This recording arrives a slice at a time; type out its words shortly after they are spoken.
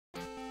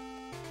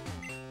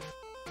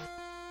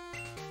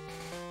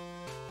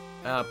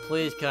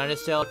Please, can I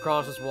just sail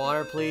across this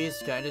water, please?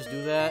 Can I just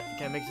do that?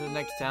 Can I make it to the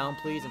next town,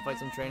 please, and fight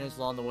some trainers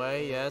along the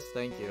way? Yes,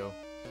 thank you.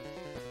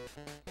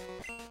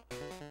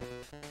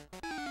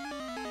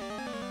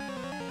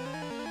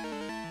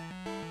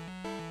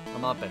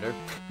 I'm not better,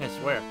 I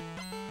swear.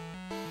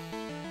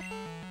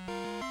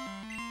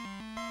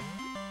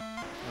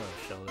 Oh,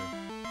 shoulder.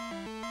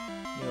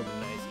 You'll be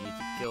nice, easy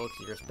to kill,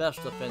 because your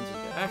special defense is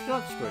good. Actually,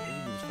 not screw it, you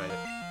can just fight it.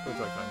 Go,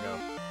 Joy-Con, go.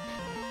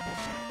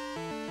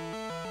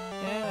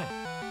 Yeah.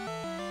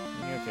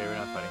 Okay, we're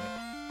not fighting it.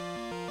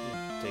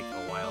 It'll take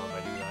a while if I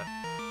do that.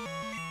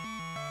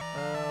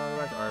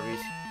 Back to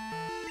Arby's.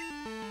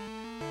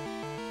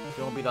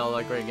 You won't be that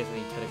like great against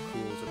any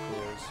Tentacools or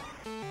Cruels.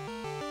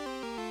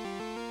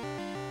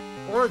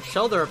 Or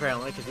Shelter,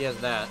 apparently, because he has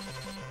that.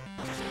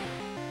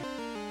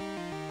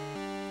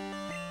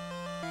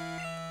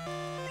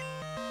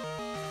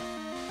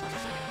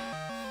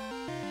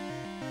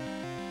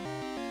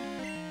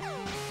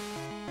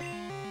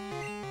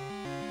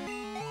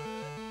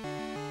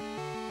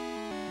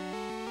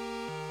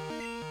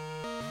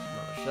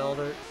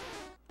 Shelter.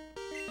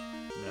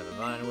 Yeah, the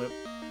Vine Whip.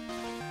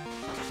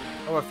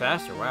 Oh, we're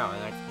faster. Wow, I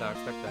did not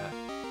expect that.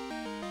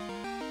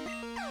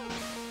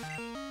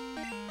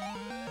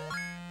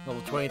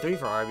 Level 23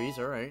 for Arby's.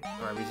 Alright.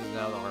 Arby's is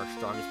now our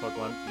strongest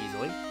Pokemon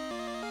easily.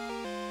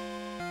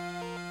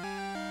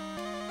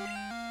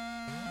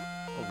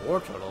 Oh, War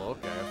Turtle.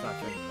 Okay, I was not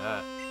checking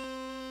that.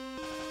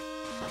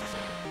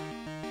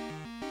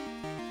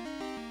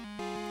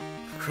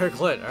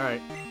 Critical hit.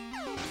 Alright.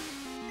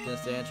 Didn't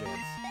stand a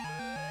chance.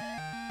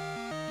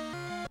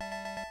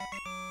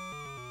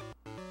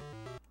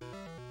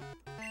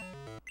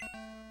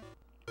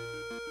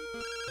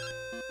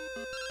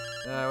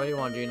 What do you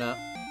want, Gina?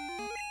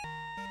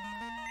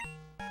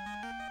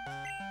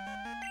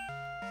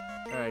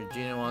 Alright,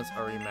 Gina wants a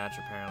rematch,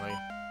 apparently.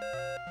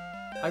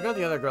 I got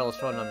the other girl's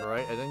phone number,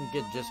 right? I didn't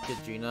just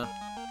get Gina.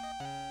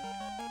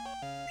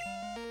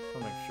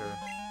 I'll make sure.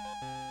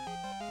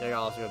 Yeah, I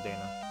also got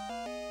Dana.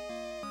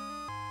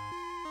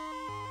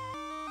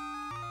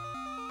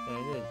 Yeah, I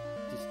did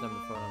decent number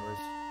of phone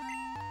numbers.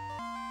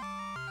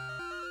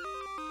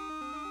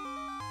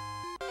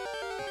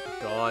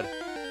 God.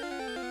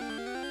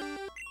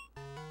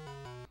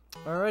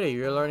 Alrighty,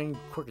 you're learning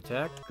Quick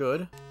Attack.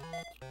 Good.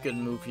 Good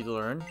move for you to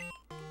learn.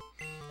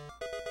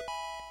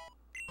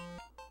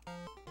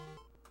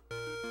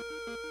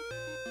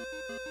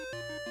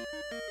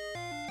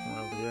 Come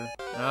over here.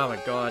 Oh my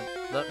god.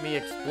 Let me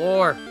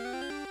explore!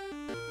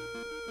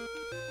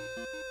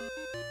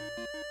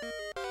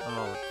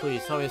 Oh,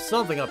 please tell me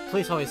something up.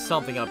 Please tell me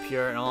something up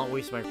here and I'll not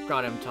waste my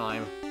goddamn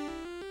time.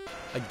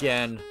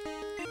 Again.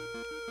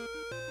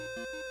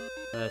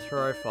 That's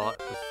her I fought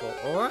before.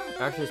 Or,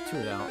 actually it's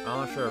two now. I'm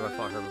not sure if I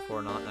fought her before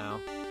or not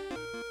now.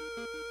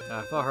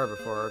 I fought her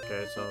before,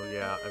 okay, so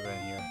yeah, I've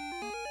been here.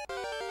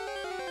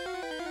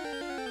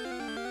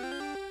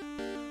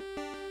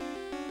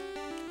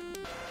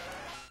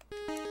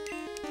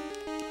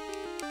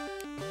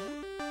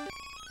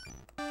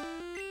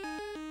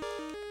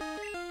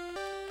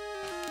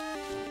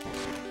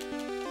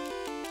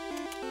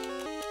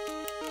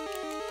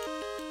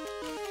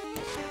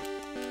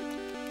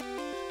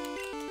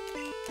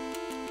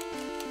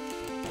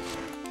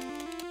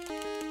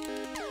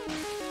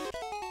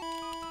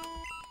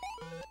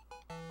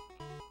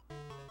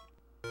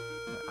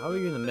 How are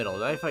you in the middle?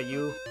 Did I fight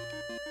you?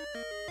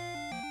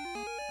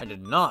 I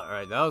did not.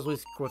 Alright, that was at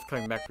least worth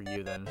coming back for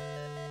you then.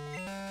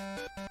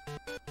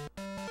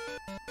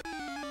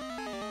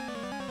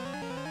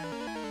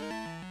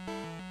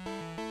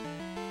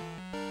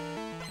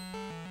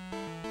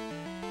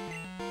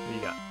 What do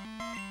you got?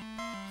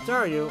 So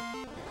are you?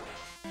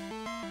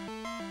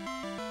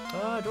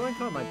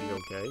 Joy-Con might be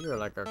okay. You're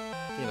like a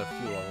few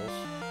levels.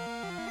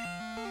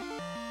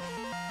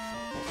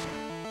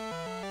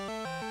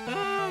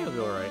 You'll be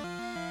alright.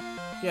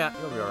 Yeah,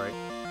 you'll be alright.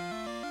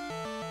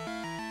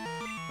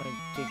 Might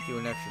take you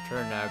an extra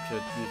turn now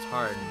because it's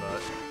hard,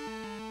 but...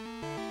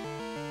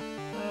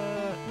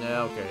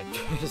 no, okay.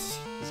 This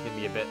is gonna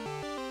be a bit...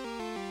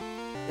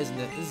 Isn't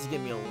it? This is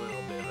gonna be a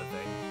little bit of a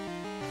thing.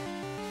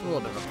 A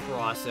little bit of a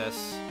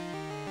process.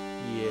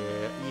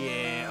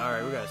 Yeah,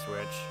 alright, we gotta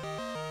switch.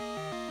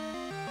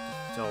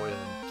 So we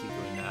doesn't keep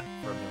doing that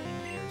for a million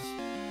years.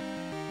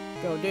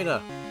 Go,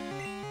 Data!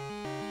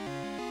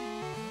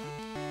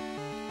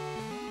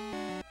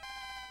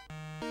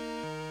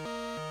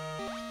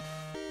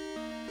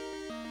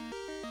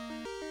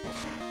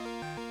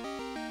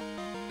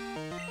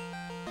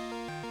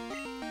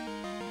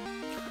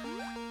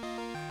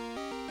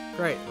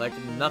 Great, like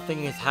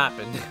nothing has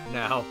happened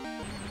now.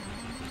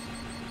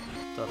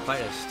 The fight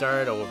has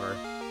started over.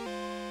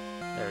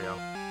 There we go.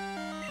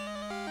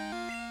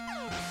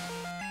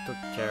 Took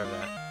care of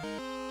that.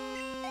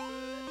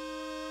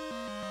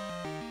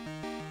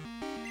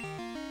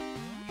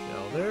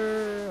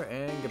 Shelter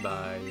and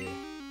goodbye.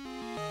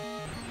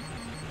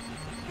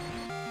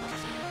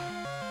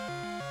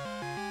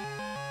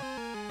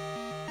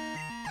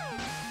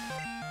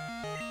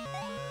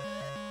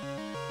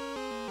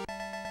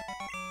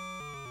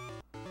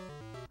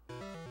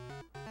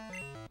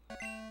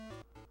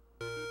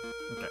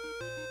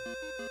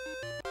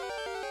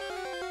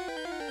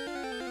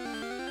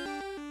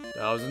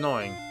 That was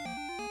annoying.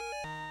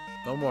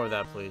 No more of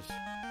that, please. I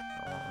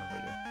don't want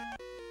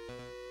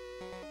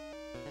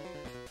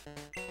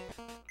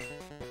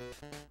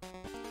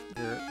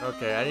to you.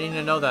 Okay, I didn't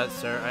even know that,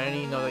 sir. I didn't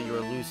even know that you were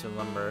loose in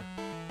lumber.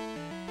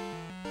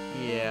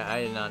 Yeah,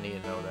 I did not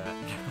need to know that.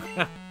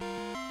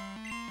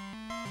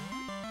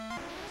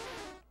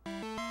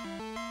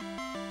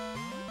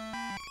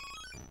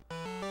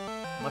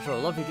 I'm not sure.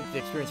 I'd love if you get the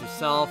experience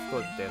yourself.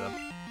 Go to data.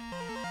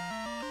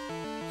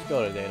 Just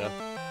go to data.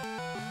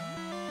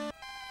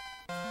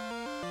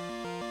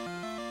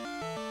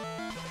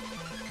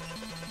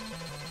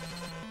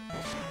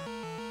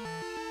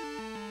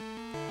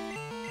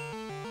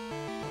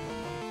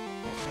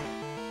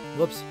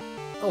 Whoops.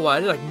 Oh wow, I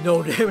did like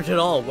no damage at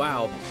all.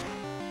 Wow.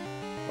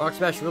 Rock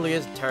Smash really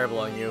is terrible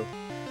on you.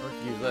 I want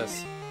to use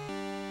this.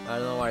 I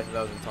don't know why I thought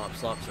that was in top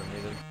slot for some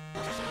reason.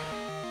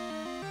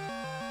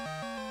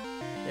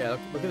 Yeah,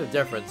 look at the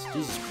difference.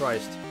 Jesus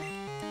Christ.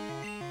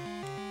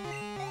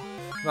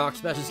 Rock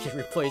Smashes get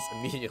replaced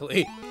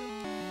immediately.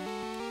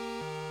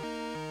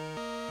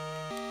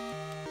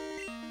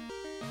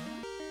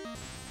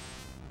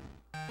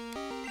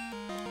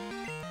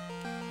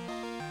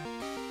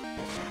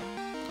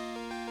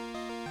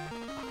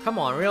 Come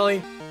on,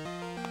 really?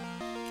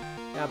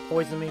 Yeah,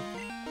 poison me.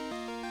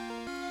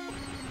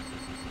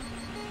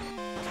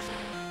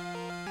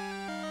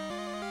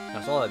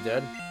 That's all it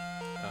did.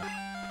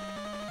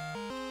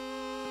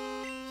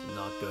 This is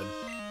not good.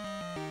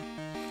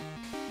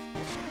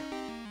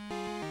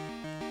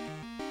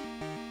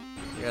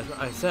 Yes,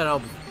 I said I'll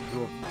be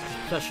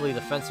especially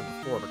defensive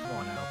before, but come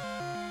on now.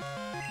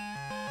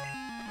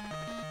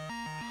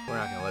 We're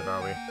not gonna live,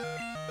 are we?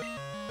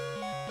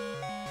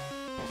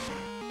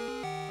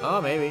 Oh,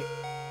 maybe.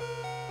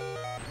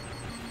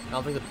 I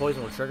don't think the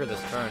poison will trigger this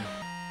turn.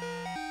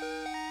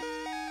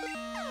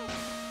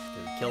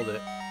 Could've killed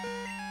it.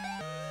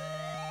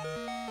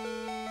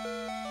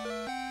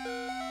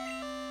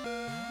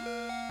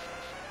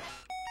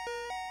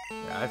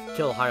 Yeah, I've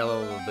killed higher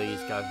levels of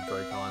these guys with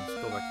Joy-Cons.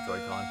 Go back to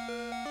Joy-Con.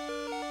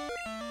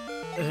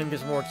 Let him get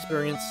some more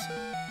experience.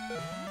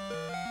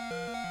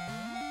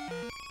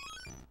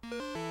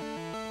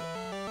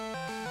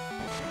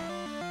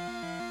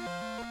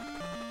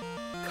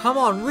 Come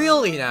on,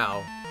 really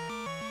now?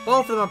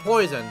 Both of them are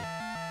poisoned.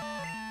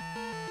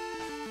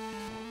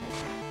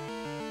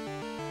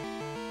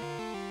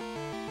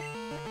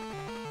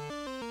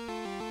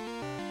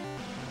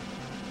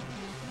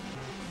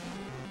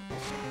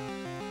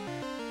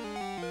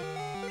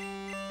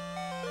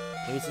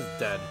 Ace is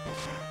dead.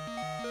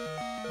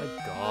 My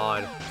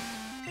god.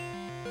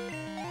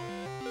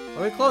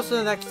 Are we close to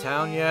the next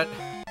town yet?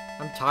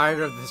 I'm tired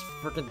of this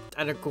freaking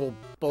tentacle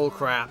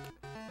bullcrap.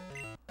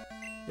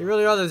 They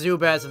really are the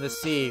Zubats in the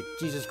sea.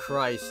 Jesus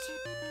Christ.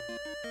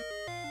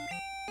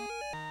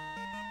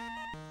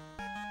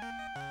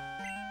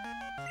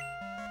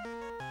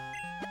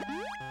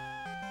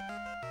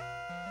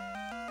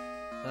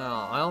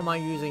 Now, I don't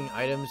mind using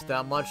items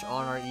that much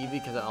on our Eevee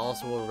because it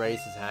also will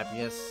raise his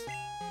happiness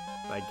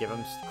if I give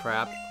him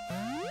crap.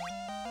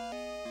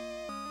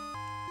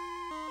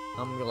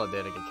 I'm gonna let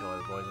Data get killed by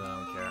the poison, I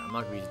don't care. I'm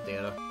not gonna use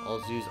Data. I'll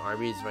just use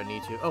Arby's if I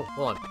need to. Oh,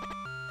 hold on.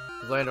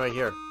 It's landing right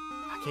here.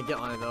 I can't get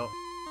on it though.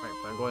 Alright,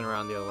 but I'm going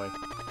around the other way.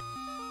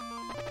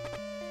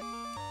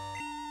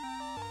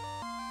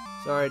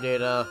 Sorry,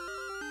 Data.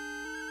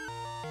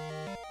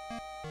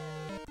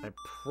 I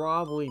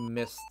probably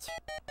missed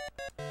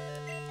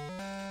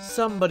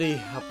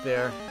somebody up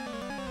there.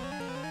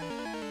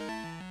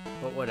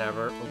 But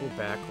whatever, we'll go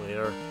back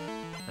later.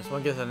 I just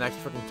want to get to the next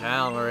freaking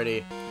town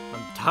already.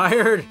 I'm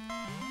tired!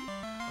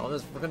 All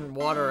this freaking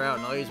water out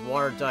and all these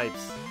water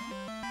types.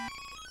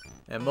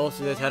 And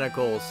mostly the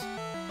tentacles.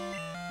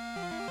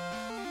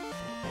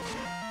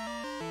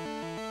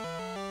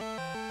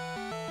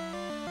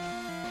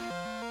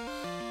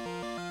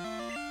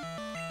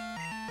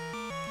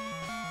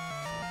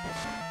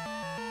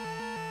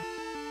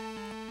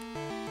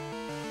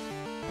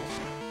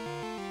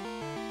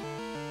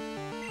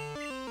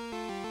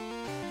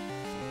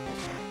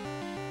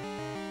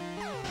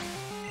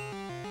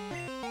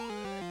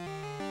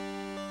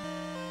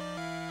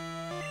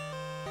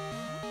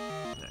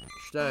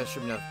 That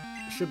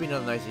should be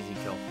another nice easy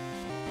kill.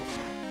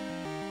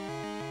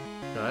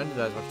 No, I didn't do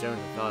that as much damage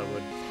as I thought it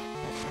would.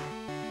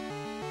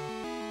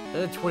 That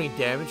did 20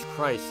 damage?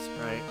 Christ,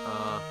 right,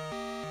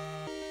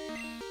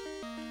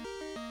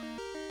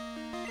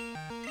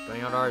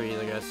 bring out Arby's,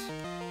 I guess.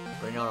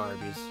 Bring out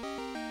Arby's.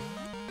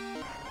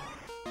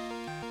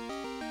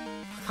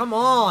 Come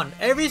on!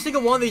 Every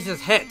single one of these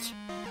has hit!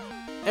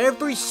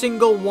 Every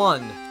single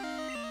one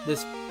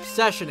this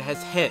session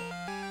has hit.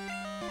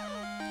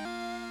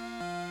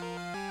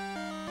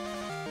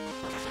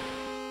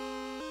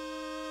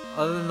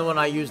 Other than the one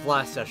I used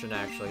last session,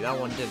 actually. That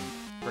one didn't,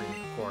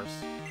 of course.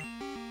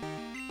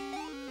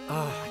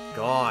 Oh, my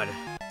God.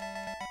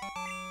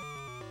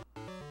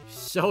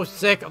 So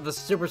sick of the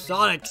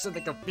supersonics and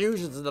the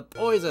confusions and the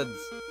poisons.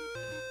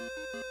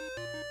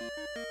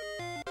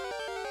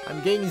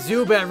 I'm getting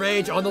Zubat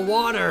Rage on the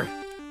water.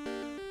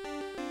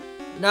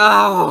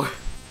 No!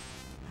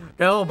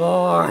 No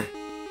more!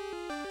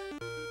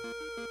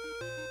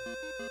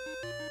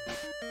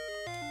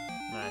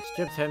 I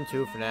skipped him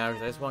too for now,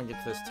 because I just want to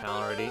get to this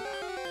town already.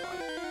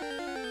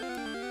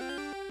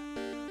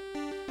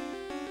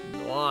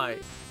 Why?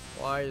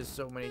 Why is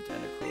so many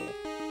Tentacruel?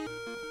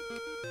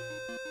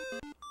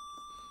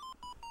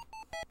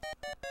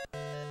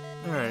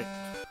 Alright.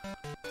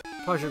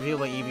 Probably should heal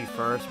my Eevee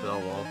first, but oh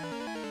well.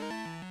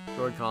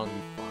 Joy-Con will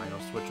be fine,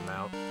 I'll switch him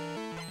out.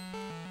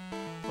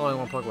 Only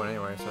one Pokemon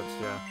anyway, so it's,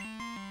 yeah.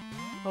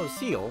 Oh,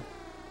 Seal?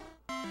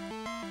 You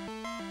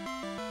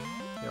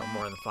know,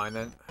 more than fine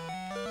then.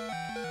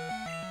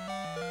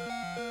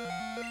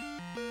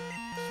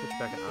 Switch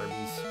back at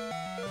Arby's.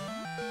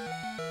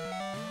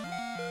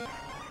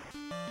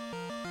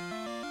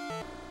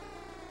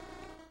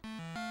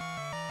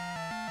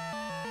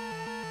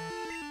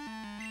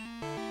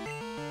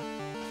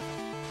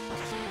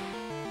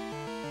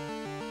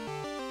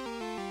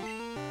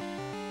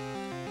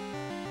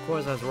 Of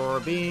course, has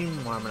Aurora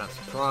Beam. Why am I not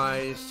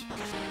surprised?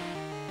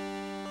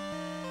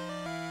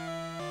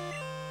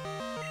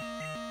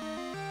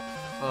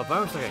 Oh,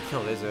 Violence not gonna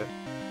kill, is it?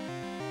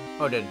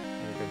 Oh, it did.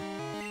 Okay,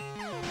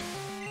 good.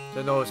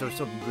 So no, so we're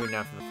still green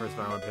after the first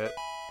Violent hit.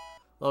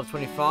 Level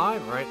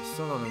 25, right?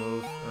 Still on the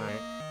move.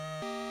 Alright.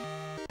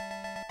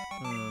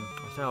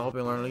 I'm hoping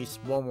to learn at least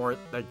one more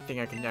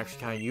thing I can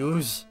actually kind of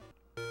use.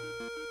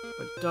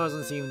 But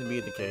doesn't seem to be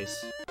the case.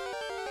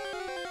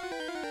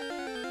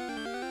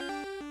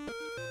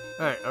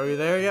 Alright, are we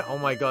there yet? Oh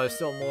my god, there's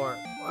still more.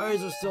 Why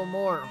is there still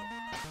more?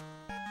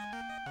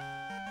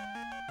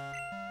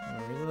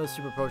 We're gonna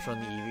super potion on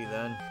the Eevee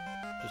then.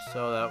 Just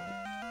so that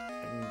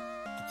I can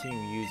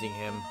continue using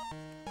him.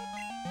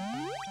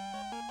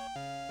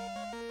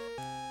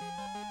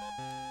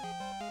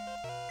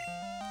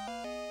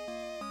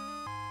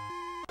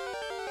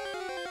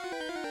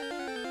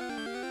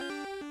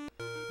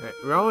 Alright,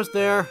 we're almost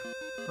there.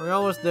 We're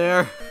almost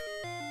there.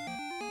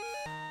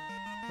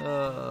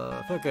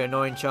 I feel like an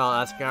annoying child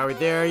asking, are we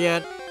there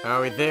yet?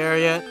 Are we there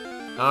yet?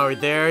 Are we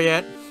there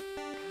yet?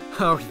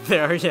 Are we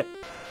there yet?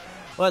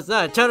 What's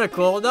that?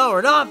 Tentacool? No,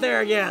 we're not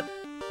there yet!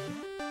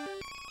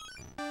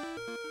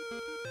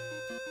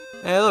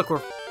 Hey, look,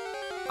 we're...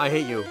 I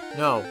hate you.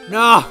 No.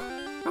 No!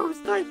 I was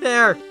right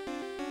there!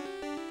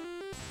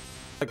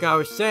 Like I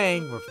was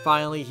saying, we're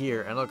finally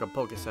here. And look, a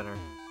Poké Center.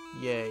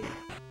 Yay.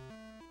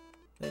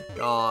 Thank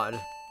God.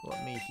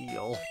 Let me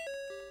heal.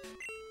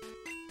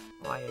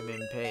 I am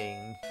in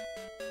pain.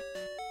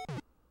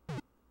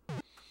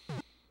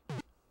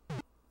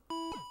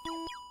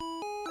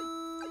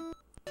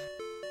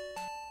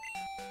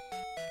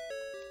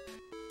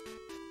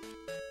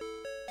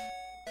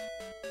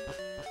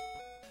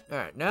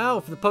 Alright, now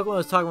for the Pokemon I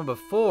was talking about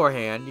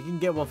beforehand, you can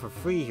get one for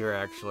free here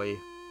actually.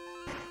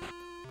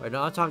 But I'm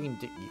not talking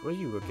to you. What are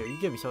you? Okay, you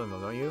give me something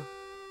though, don't you?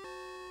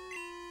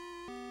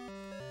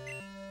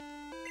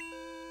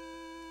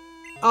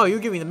 Oh, you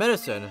give me the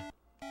medicine.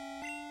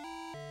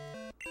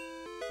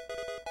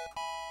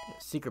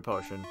 Secret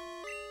potion.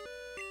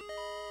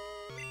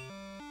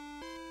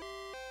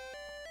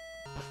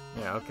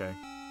 Yeah, okay.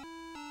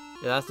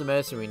 Yeah, that's the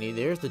medicine we need.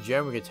 Here's the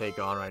gem we could take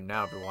on right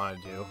now if we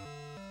wanted to.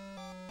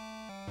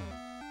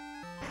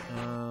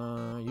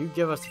 You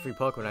give us the free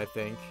Pokemon, I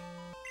think.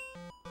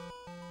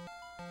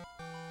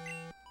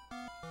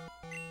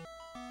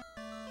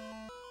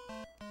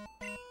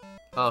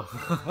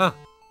 Oh.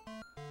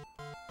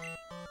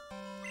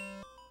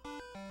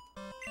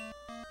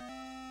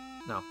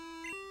 No.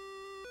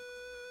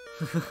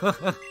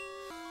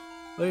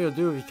 What you'll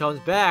do if he comes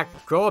back?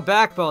 Grow a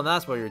backbone,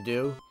 that's what you'll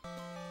do.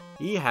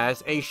 He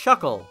has a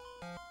Shuckle.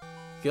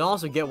 You can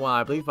also get one,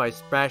 I believe, by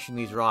smashing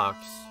these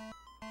rocks.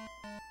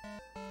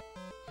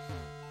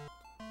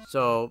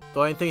 So, the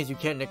only thing is you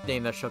can't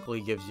nickname that Shuckle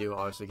he gives you,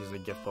 obviously, because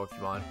it's a gift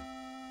Pokemon.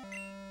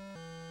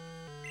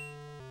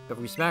 But if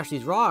we smash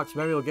these rocks,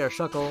 maybe we'll get a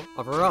Shuckle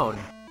of our own.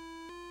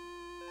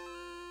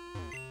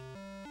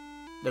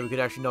 That we could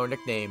actually know a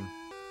nickname.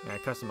 Yeah,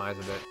 customize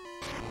a bit.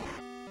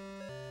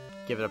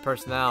 Give it a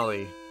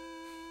personality.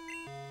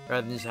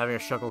 Rather than just having a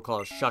Shuckle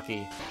called a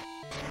Shucky.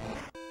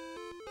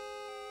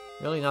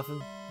 Really?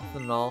 Nothing?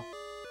 Nothing at all?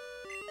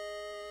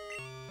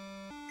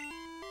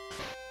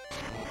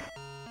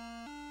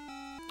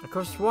 Of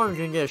course, Swarm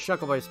can get a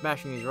Shuckle by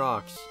smashing these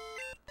rocks.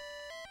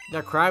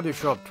 That crab will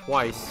show up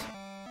twice.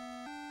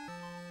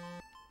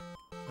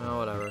 Oh,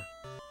 whatever.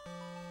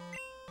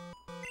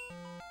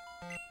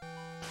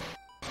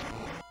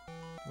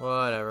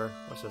 Whatever.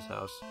 What's this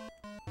house?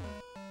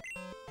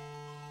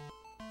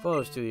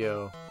 Photo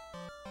studio.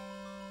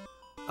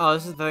 Oh,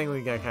 this is the thing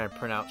we gotta kind of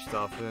print out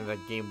stuff. And then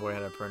that Game Boy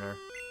had a printer.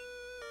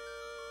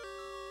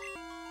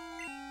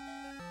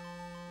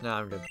 Nah,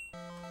 I'm good.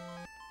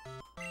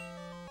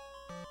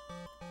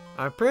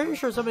 I'm pretty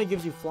sure somebody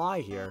gives you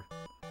fly here.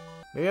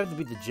 Maybe I have to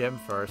beat the gym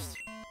first.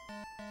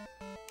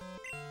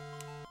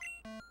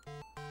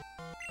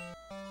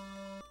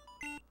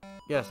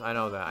 Yes, I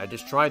know that. I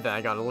just tried that.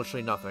 I got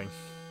literally nothing.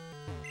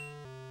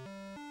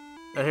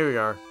 And here we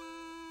are.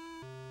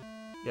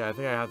 Yeah, I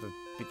think I have to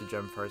beat the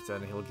gym first,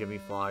 then he'll give me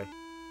fly.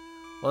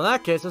 Well, in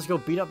that case, let's go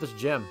beat up this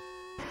gym.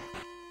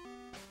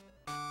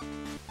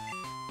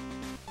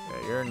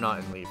 you're not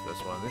in Leaf this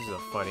one. This is a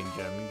fighting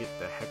gym. You get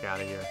the heck out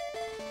of here.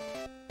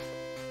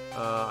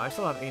 I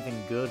still don't have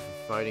anything good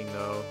for fighting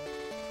though.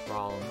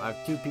 Problem. I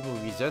have 2 people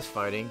who resist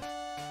fighting.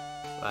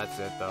 That's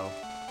it though.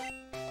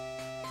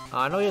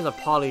 I know he has a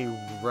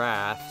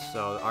Poliwrath,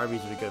 so the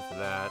Arby's would be good for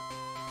that.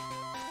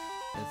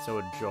 And so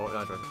would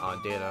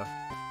Data.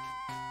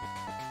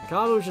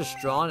 Kabu's just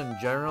strong in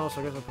general,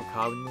 so I guess I'll put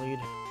Kabu in the lead.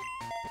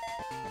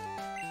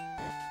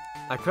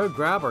 I could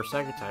grab our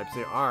second types.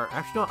 They are.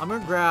 Actually, no, I'm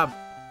gonna grab.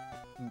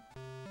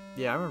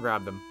 Yeah, I'm gonna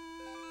grab them.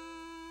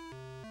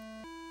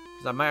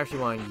 Because I might actually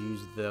want to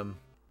use them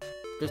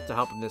just to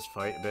help in this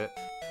fight a bit.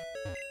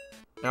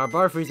 Now, our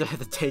Barfreeze I have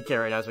to take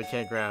care right now, so I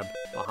can't grab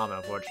Bahamut,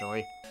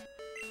 unfortunately.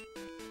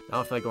 I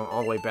don't feel like going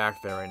all the way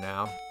back there right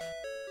now.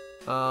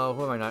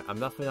 Who am I not? I'm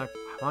definitely not.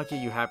 I want to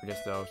get you happiness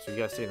though, so you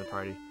gotta stay in the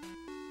party.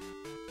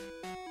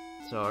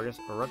 So I guess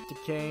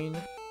Erupticane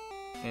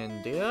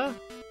and Data?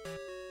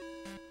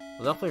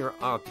 Well, definitely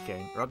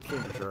Erupticane.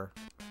 Erupticane for sure.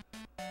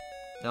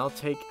 And I'll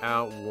take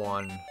out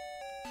one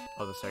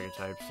of the second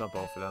types, not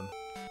both of them.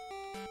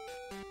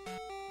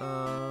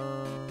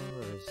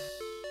 Where's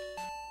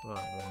what I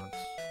want?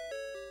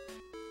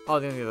 Oh,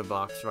 the other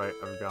box, right,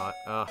 I forgot.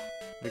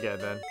 Forget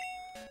it then.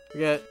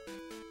 Forget it.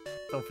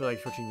 Don't feel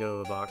like switching to the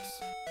other box.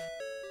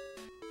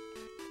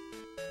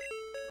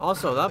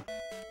 Also, that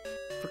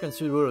freaking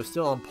Cianwood is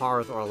still on par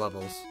with our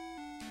levels.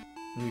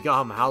 And we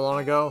got him how long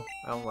ago?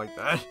 I don't like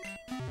that.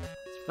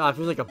 It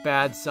feels like a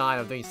bad sign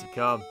of things to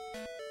come.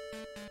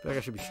 I feel like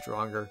I should be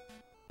stronger.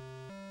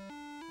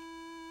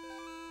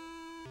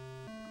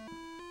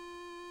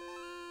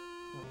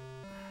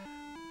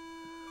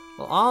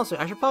 Well, honestly,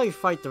 I should probably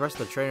fight the rest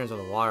of the trainers on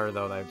the water,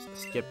 though, that I've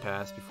skipped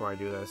past before I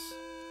do this.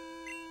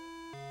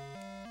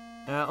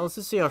 Let's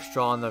just see how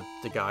strong the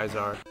guys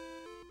are.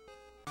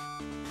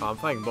 Oh, I'm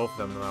fighting both of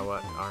them no matter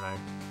what, aren't I?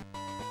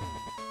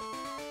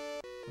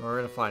 We're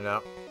gonna find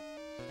out.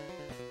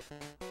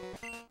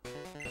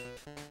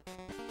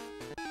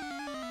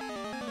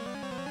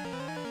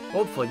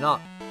 Hopefully not.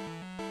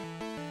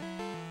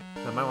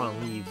 I might want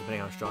to leave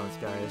depending on how strong this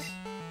guy is.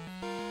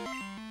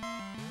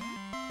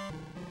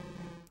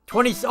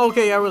 20.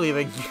 Okay, yeah, we're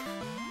leaving.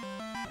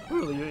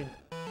 We're leaving.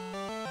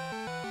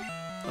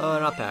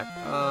 Not pack.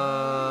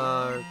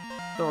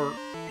 Or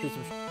do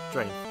some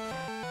strength.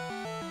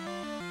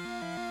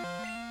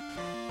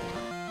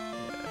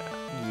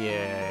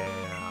 Yeah.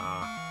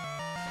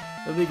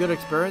 It'll be a good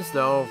experience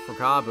though for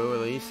Kabu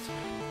at least.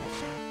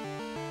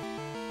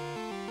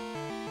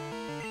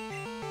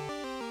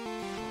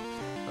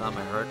 That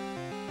might hurt.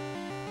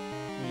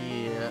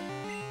 Yeah.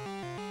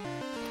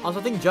 Also,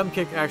 I think Jump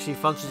Kick actually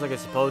functions like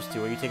it's supposed to,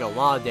 where you take a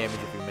lot of damage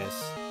if you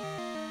miss.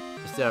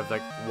 Instead of,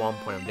 like, 1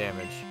 point of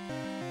damage.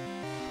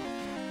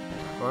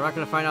 But we're not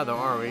gonna find out though,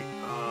 are we?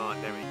 Oh,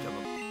 damn it, kill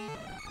him.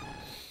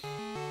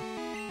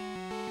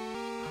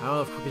 I don't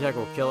know if Quick Attack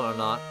will kill it or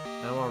not.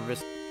 I don't want to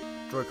risk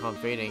Joy-Con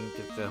fading,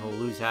 because then he'll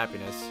lose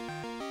happiness.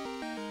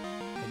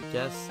 I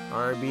guess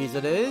RBs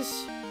it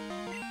is?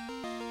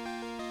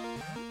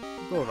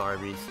 Go with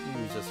Arby's.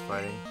 You resist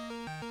fighting.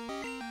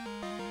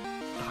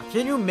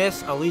 Can you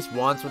miss at least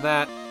once with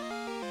that?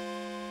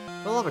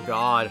 For the love of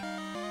God.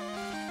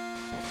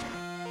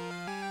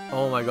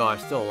 Oh my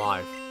gosh, still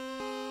alive.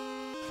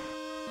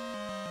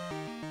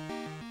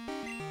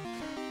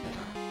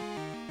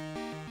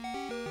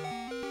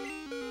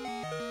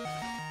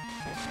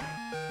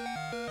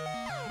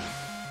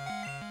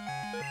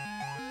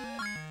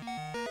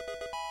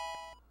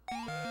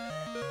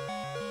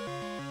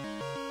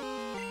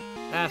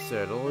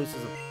 Acid. At least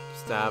it's a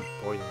stab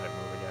poison type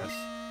move, I guess.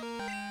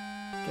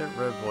 Get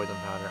rid of poison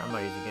powder. I'm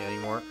not using it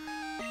anymore.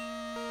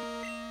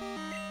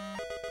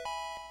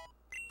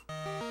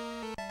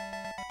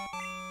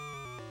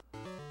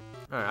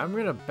 Alright, I'm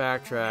gonna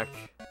backtrack.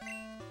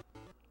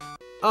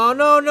 Oh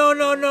no no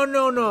no no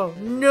no no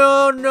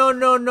no no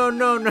no no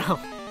no no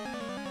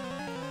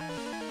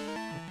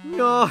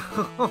no.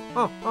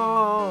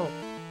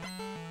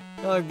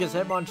 Oh, gets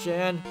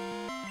Hitmonchan.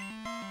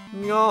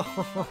 No.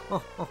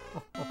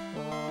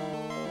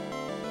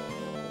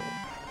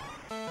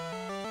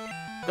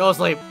 Go to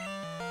sleep.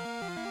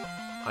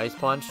 Ice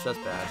Punch? That's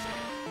bad.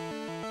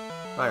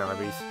 Bye,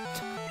 Arby's.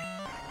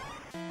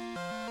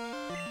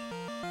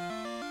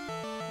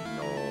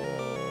 No.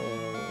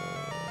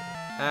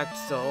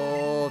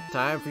 Axel,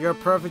 time for your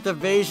perfect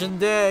evasion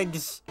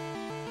digs.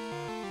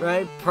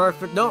 Right?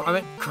 Perfect. No, I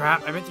meant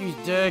crap. I meant to use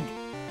dig.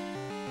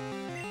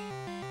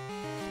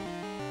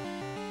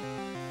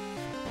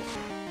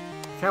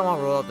 I kinda want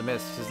to roll out the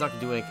mist because it's not gonna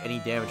do like, any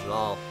damage at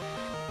all.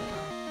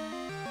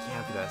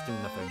 Can't do that, it's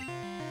doing nothing.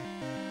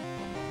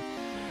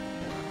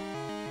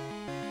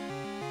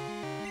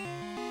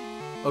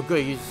 Oh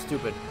good, you're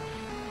stupid.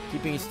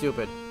 Keep being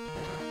stupid.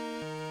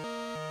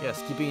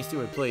 Yes, keep being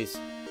stupid, please.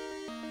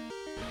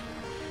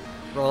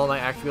 Roll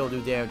might actually be able to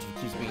do damage if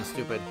he keeps being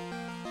stupid.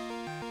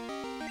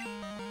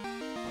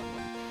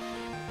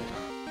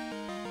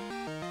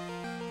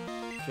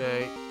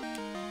 Okay.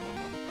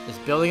 It's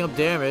building up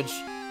damage.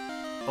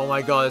 Oh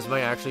my god, this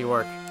might actually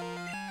work.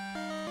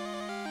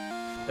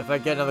 If I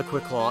get another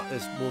quick claw,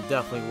 this will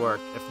definitely work.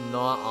 If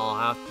not, I'll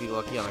have to be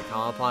lucky on a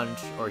Counter Punch,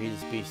 or he'll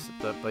just be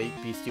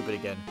stupid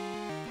again.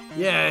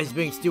 Yeah, he's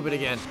being stupid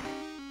again.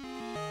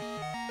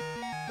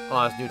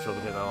 Oh, it's neutral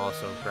because I'm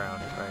also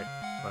ground. Right,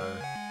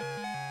 whatever.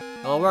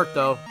 It'll work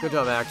though. Good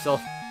job, Axel.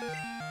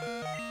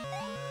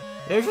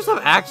 Yeah, you just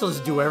have Axel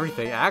just do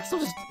everything. Axel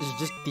is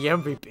just the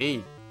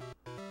MVP.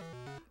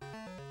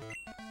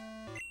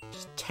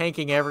 Just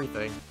tanking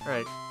everything.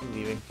 Alright, I'm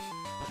leaving.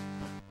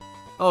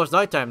 Oh, it's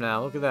nighttime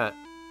now. Look at that.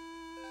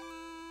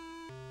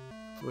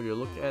 Would you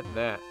look at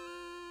that?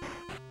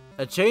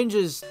 It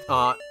changes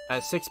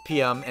at 6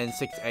 p.m. and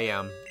 6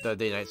 a.m. the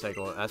day-night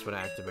cycle. That's when it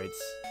activates.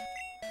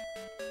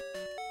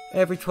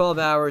 Every 12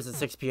 hours at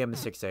 6 p.m. and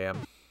 6 a.m.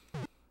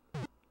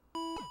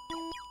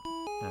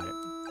 Alright.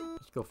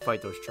 Let's go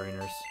fight those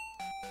trainers.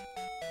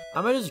 I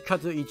might just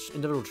cut to each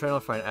individual trainer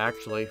fight,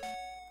 actually.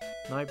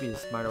 Might be the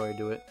smarter way to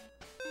do it.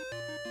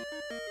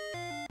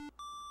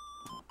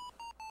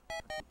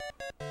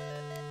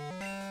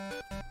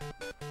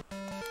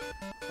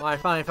 Well, I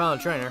finally found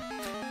a trainer.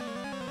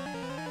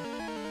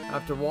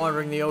 After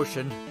wandering the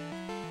ocean.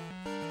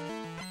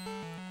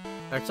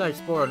 Actually, I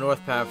explored a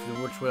north path,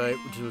 which was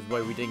the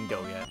way we didn't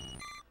go yet.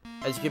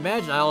 As you can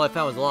imagine, all I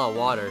found was a lot of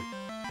water,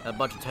 a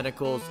bunch of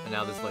tentacles, and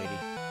now this lady.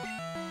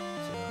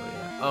 So,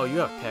 yeah. Oh, you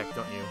have Peck,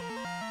 don't you?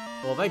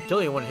 Well, if I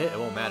kill you in one hit, it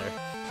won't matter.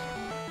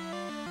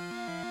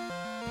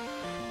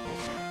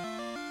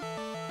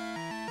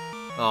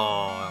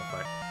 Oh,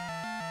 okay.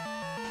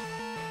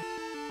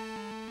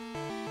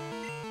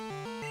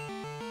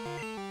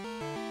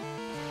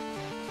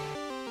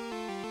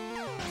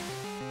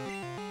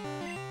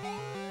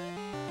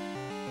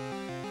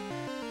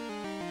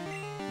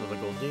 Another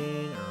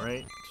Goldine,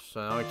 alright. So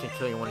now I can't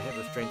kill you in one hit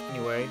with strength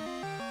anyway.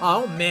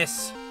 Oh, don't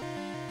miss!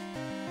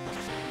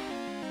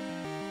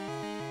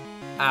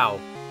 Ow.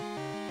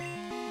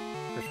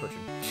 We're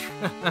switching.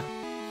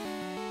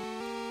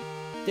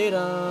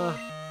 Data!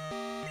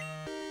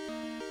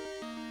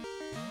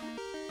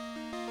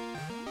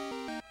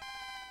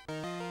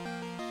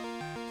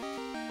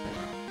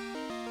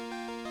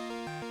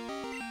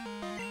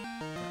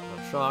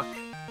 Shock.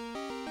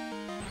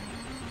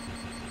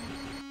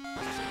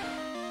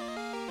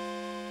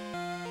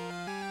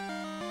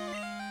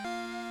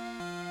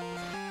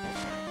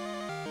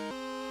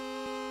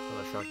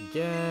 Another shock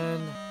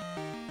again.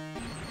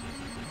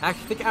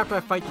 Actually, I think after I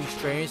fight these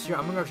trainers here,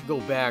 I'm gonna actually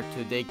go back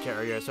to the daycare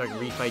area so I can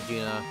refight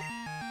Gina,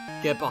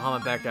 get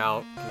Bahamut back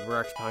out, because we're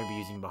actually probably be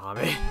using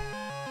Bahamut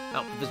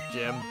out for this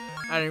gym.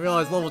 I didn't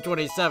realize level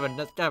 27.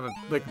 That's kind of a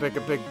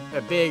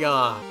big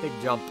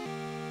jump.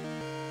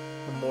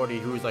 Morty,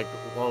 who's like,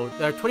 well,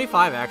 they're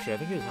 25 actually. I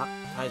think he was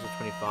high as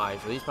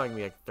 25, so he's probably gonna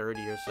be like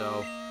 30 or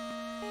so.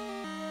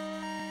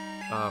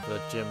 For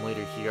the gym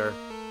leader here.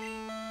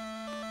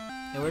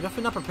 And we're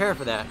definitely not prepared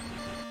for that.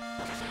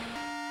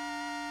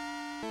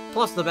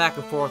 Plus, the back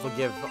and forth will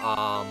give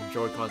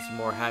Joy-Con some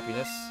more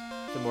happiness,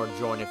 some more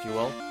joy, if you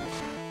will.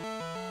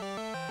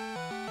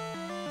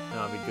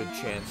 That'll be a good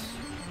chance.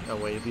 That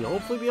way, you'll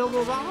hopefully be able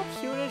to evolve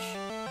soonish.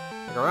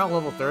 Like around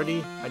level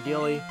 30,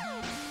 ideally.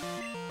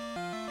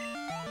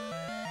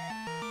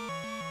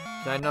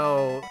 I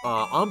know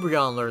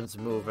Umbreon learns to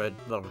move at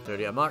level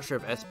 30. I'm not sure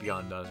if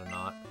Espeon does or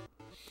not.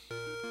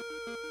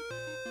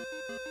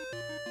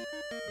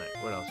 Alright,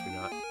 what else we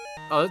got?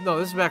 Oh, no,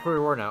 this is back where we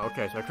were now.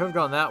 Okay, so I could have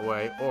gone that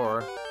way,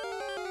 or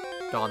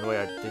gone the way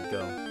I did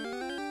go.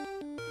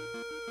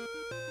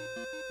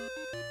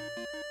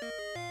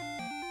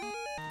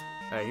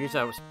 Alright, here's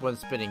that one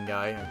spinning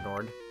guy I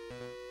ignored.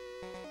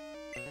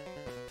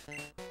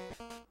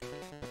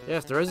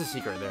 Yes, there is a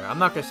secret there. I'm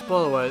not going to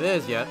spoil what it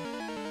is yet.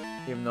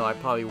 Even though I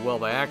probably will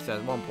by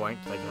accident at one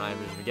point. Like, I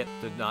just forget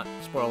to not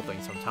spoil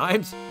things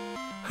sometimes.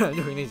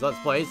 Doing these Let's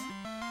Plays.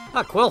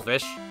 Ah,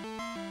 Quillfish!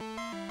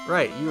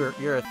 Right,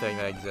 you're a thing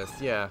that exists.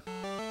 Yeah.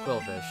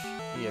 Quillfish.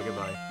 Yeah,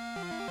 goodbye.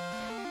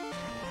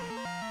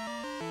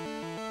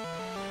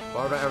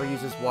 Why would I ever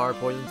use this water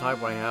poison type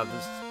when I have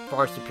this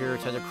far superior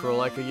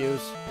Tentacruel I could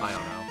use? I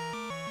don't know.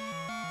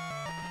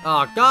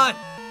 Oh, God!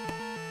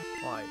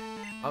 Why?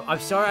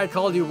 I'm sorry I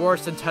called you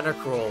worse than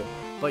Tentacruel,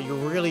 but you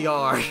really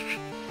are.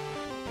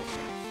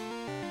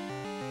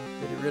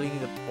 Did you really need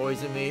to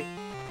poison me?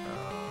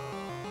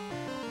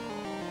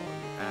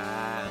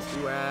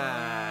 You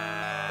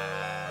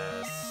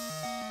ass.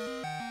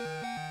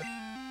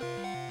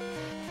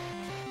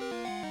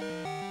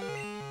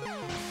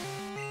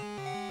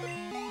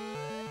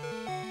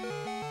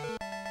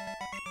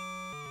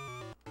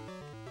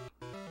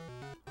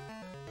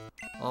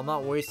 Well, I'm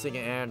not wasting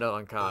an antidote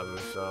on Kabu,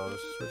 so I'll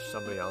just switch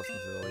somebody else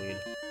into the lead.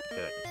 Get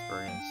that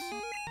experience.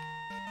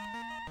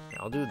 Yeah,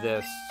 I'll do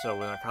this, so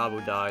when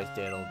Kabu dies,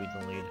 Dan will be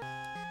the lead.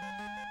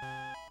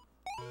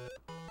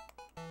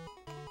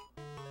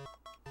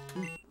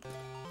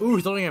 Ooh,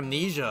 he's only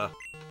amnesia.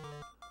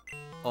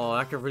 Oh,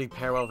 that could really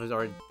pair well with his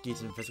already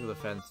decent physical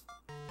defense.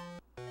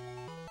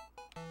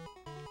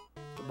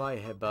 Goodbye,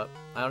 Headbutt.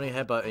 I don't need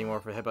Headbutt anymore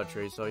for Headbutt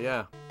tree, so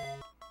yeah.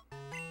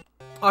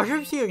 Oh, I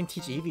should see if I can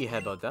teach Eevee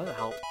Headbutt. That'll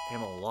help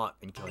him a lot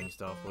in killing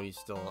stuff while he's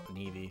still an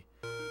Eevee.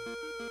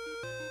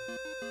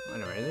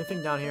 Anyway,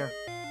 anything down here?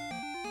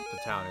 The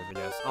town is, I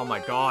guess. Oh my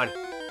god!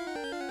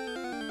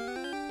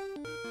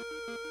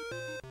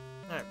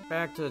 Alright,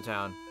 back to the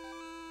town.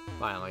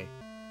 Finally.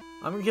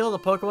 I'm gonna kill the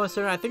Pokemon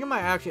Center. I think I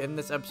might actually end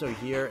this episode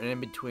here, and in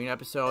between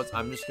episodes,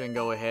 I'm just gonna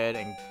go ahead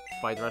and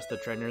fight the rest of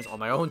the trainers on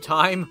my own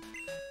time.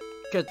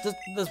 Because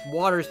this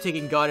water is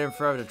taking goddamn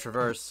forever to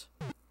traverse.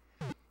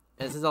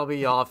 And since I'll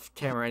be off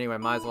camera anyway,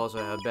 might as well also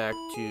head back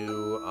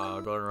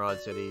to Goldenrod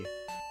City.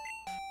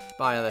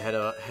 Buy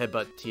another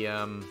headbutt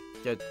TM.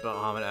 Get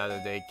Bahamut out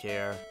of the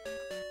daycare.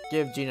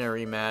 Give Gina a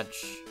rematch.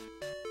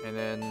 And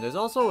then there's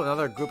also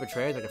another group of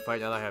trainers I can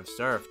fight now that I have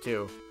Surf,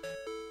 too.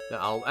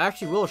 That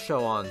will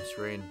show on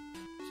screen.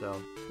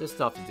 So, there's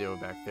stuff to do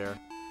back there.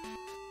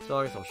 So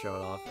I guess I'll show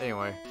it off.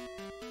 Anyway.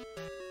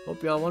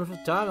 Hope you all have a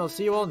wonderful time. I'll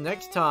see you all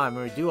next time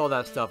when we do all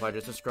that stuff I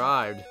just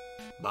described.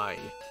 Bye.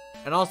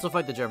 And also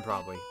fight the gym,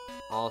 probably.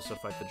 Also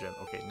fight the gym.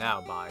 Okay,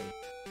 now bye.